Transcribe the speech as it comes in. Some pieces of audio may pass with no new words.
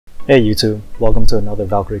Hey YouTube, welcome to another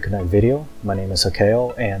Valkyrie Connect video. My name is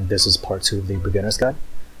Hakeo and this is part 2 of the beginner's guide.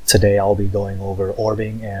 Today I'll be going over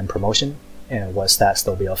orbing and promotion and what stats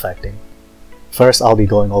they'll be affecting. First I'll be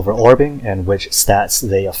going over orbing and which stats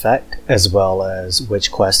they affect, as well as which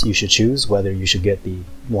quest you should choose, whether you should get the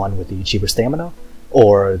one with the cheaper stamina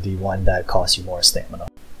or the one that costs you more stamina.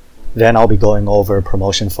 Then I'll be going over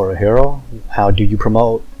promotion for a hero. How do you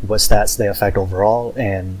promote, what stats they affect overall,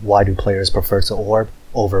 and why do players prefer to orb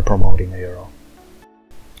over promoting a hero.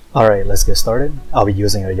 Alright, let's get started. I'll be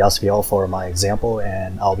using a Yasuo for my example,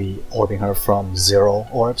 and I'll be orbing her from 0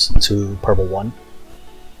 orbs to purple 1.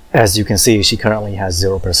 As you can see, she currently has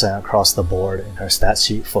 0% across the board in her stat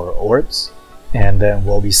sheet for orbs, and then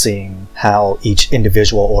we'll be seeing how each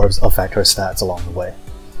individual orbs affect her stats along the way.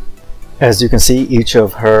 As you can see, each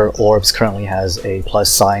of her orbs currently has a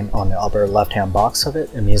plus sign on the upper left hand box of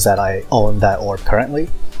it. It means that I own that orb currently,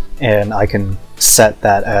 and I can set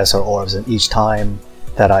that as her orbs, and each time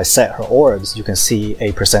that I set her orbs, you can see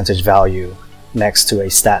a percentage value next to a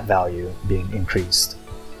stat value being increased.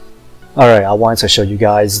 Alright, I wanted to show you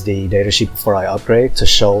guys the datasheet before I upgrade to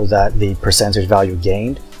show that the percentage value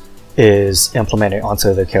gained is implemented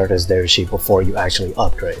onto the character's datasheet before you actually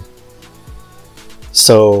upgrade.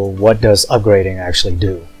 So what does upgrading actually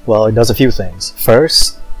do? Well, it does a few things.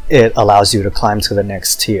 First, it allows you to climb to the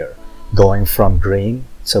next tier, going from green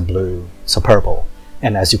to blue to purple.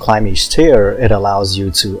 And as you climb each tier, it allows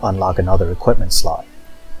you to unlock another equipment slot.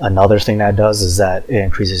 Another thing that does is that it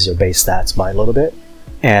increases your base stats by a little bit,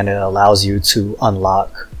 and it allows you to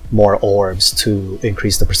unlock more orbs to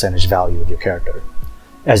increase the percentage value of your character.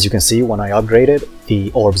 As you can see, when I upgraded,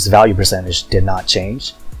 the orbs value percentage did not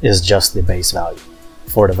change, it's just the base value.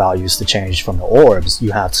 For the values to change from the orbs,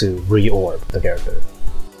 you have to re-orb the character.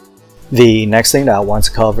 The next thing that I want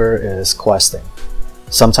to cover is questing.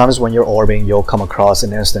 Sometimes when you're orbing, you'll come across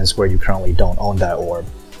an instance where you currently don't own that orb,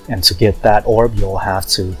 and to get that orb, you'll have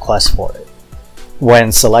to quest for it.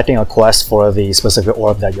 When selecting a quest for the specific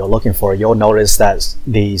orb that you're looking for, you'll notice that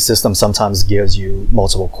the system sometimes gives you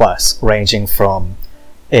multiple quests, ranging from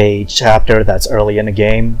a chapter that's early in the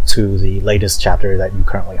game to the latest chapter that you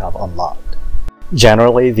currently have unlocked.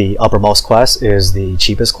 Generally, the uppermost quest is the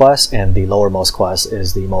cheapest quest, and the lowermost quest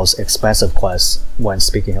is the most expensive quest when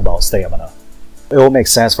speaking about stamina. It will make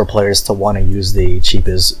sense for players to want to use the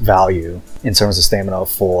cheapest value in terms of stamina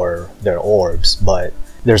for their orbs, but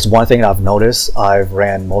there's one thing I've noticed. I've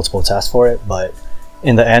ran multiple tests for it, but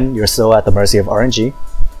in the end, you're still at the mercy of RNG.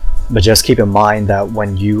 But just keep in mind that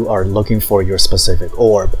when you are looking for your specific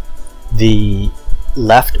orb, the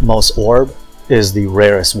leftmost orb is the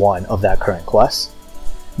rarest one of that current quest.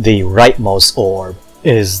 The rightmost orb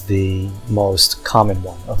is the most common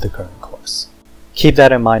one of the current quest. Keep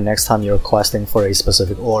that in mind next time you're questing for a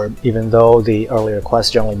specific orb. Even though the earlier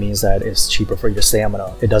quest generally means that it's cheaper for your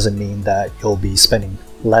stamina, it doesn't mean that you'll be spending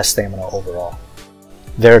less stamina overall.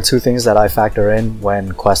 There are two things that I factor in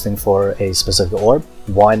when questing for a specific orb.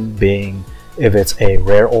 One being if it's a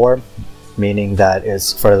rare orb, meaning that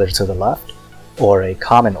it's further to the left, or a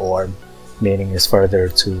common orb, meaning it's further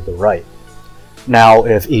to the right. Now,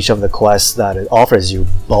 if each of the quests that it offers you,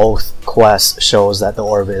 both quests shows that the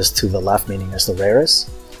orb is to the left, meaning it's the rarest,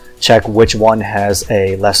 check which one has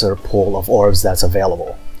a lesser pool of orbs that's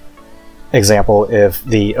available. Example, if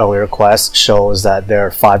the earlier quest shows that there are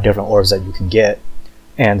 5 different orbs that you can get,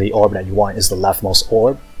 and the orb that you want is the leftmost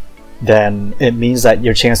orb, then it means that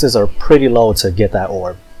your chances are pretty low to get that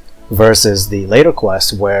orb, versus the later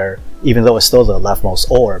quest where, even though it's still the leftmost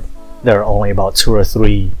orb, there are only about 2 or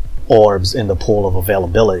 3 orbs in the pool of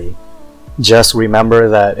availability. Just remember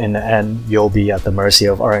that in the end, you'll be at the mercy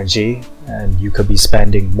of RNG, and you could be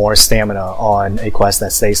spending more stamina on a quest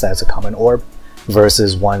that states that it's a common orb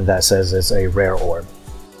versus one that says it's a rare orb.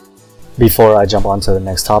 Before I jump on to the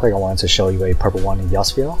next topic, I wanted to show you a purple one in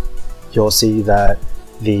Yasuo. You'll see that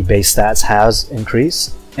the base stats has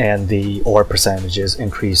increased and the orb percentages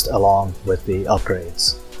increased along with the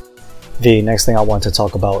upgrades. The next thing I want to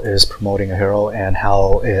talk about is promoting a hero and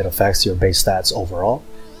how it affects your base stats overall.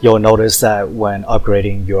 You'll notice that when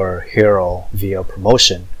upgrading your hero via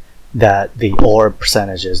promotion, that the orb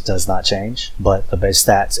percentages does not change, but the base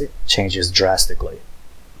stats changes drastically.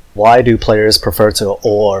 Why do players prefer to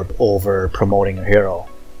orb over promoting a hero?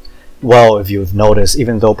 Well, if you've noticed,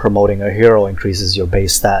 even though promoting a hero increases your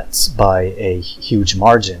base stats by a huge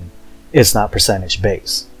margin, it's not percentage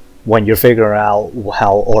based. When you're figuring out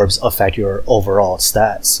how orbs affect your overall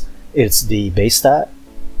stats, it's the base stat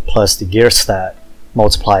plus the gear stat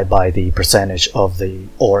multiplied by the percentage of the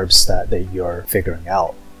orbs that you're figuring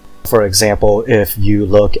out. For example, if you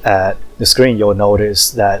look at the screen, you'll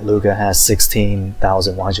notice that Luca has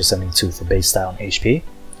 16,172 for base stat on HP,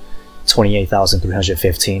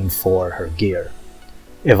 28,315 for her gear.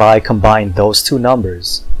 If I combine those two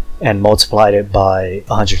numbers and multiplied it by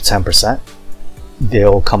 110%,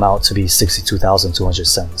 they'll come out to be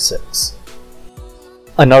 62,276.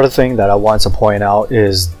 Another thing that I want to point out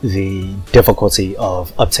is the difficulty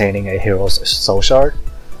of obtaining a hero's soul shard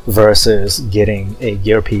versus getting a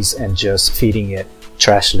gear piece and just feeding it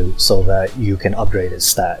trash loot so that you can upgrade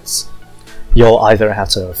its stats. You'll either have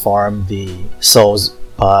to farm the souls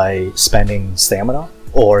by spending stamina,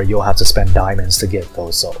 or you'll have to spend diamonds to get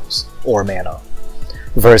those souls, or mana,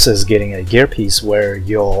 versus getting a gear piece where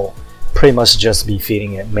you'll pretty much just be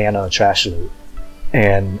feeding it mana trash loot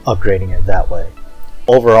and upgrading it that way.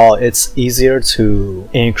 Overall, it's easier to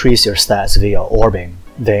increase your stats via orbing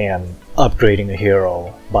than upgrading a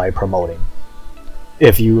hero by promoting.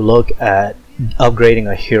 If you look at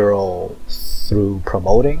upgrading a hero through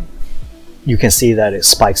promoting, you can see that it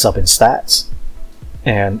spikes up in stats.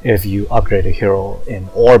 And if you upgrade a hero in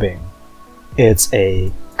orbing, it's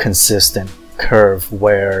a consistent curve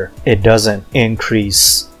where it doesn't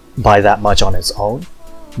increase by that much on its own,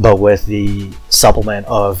 but with the supplement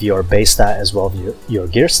of your base stat as well as your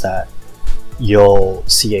gear stat, you'll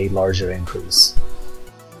see a larger increase.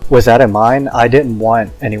 With that in mind, I didn't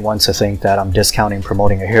want anyone to think that I'm discounting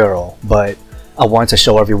promoting a hero, but I want to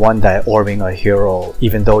show everyone that orbing a hero,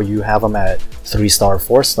 even though you have them at 3-star,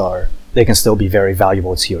 4-star, they can still be very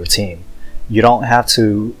valuable to your team. You don't have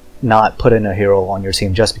to not put in a hero on your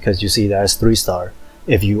team just because you see that as 3-star.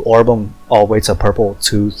 If you orb them all the way to purple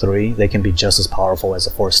 2, 3, they can be just as powerful as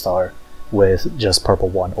a 4-star with just purple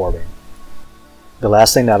 1 orbing. The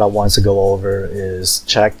last thing that I want to go over is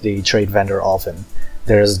check the trade vendor often.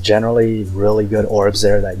 There's generally really good orbs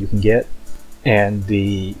there that you can get, and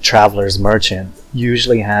the Traveler's Merchant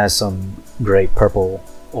usually has some great purple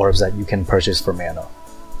orbs that you can purchase for mana.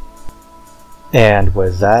 And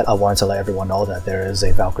with that, I wanted to let everyone know that there is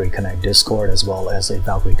a Valkyrie Connect Discord as well as a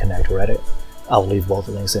Valkyrie Connect Reddit. I'll leave both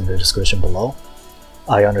links in the description below.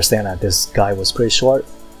 I understand that this guide was pretty short.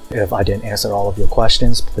 If I didn't answer all of your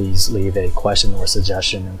questions, please leave a question or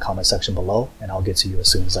suggestion in the comment section below, and I'll get to you as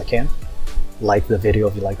soon as I can. Like the video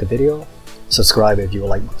if you like the video, subscribe if you would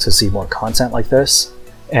like to see more content like this,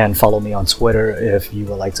 and follow me on Twitter if you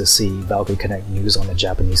would like to see Valkyrie Connect news on the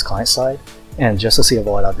Japanese client side, and just to see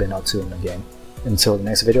what I've been up to in the game. Until the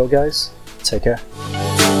next video guys, take care.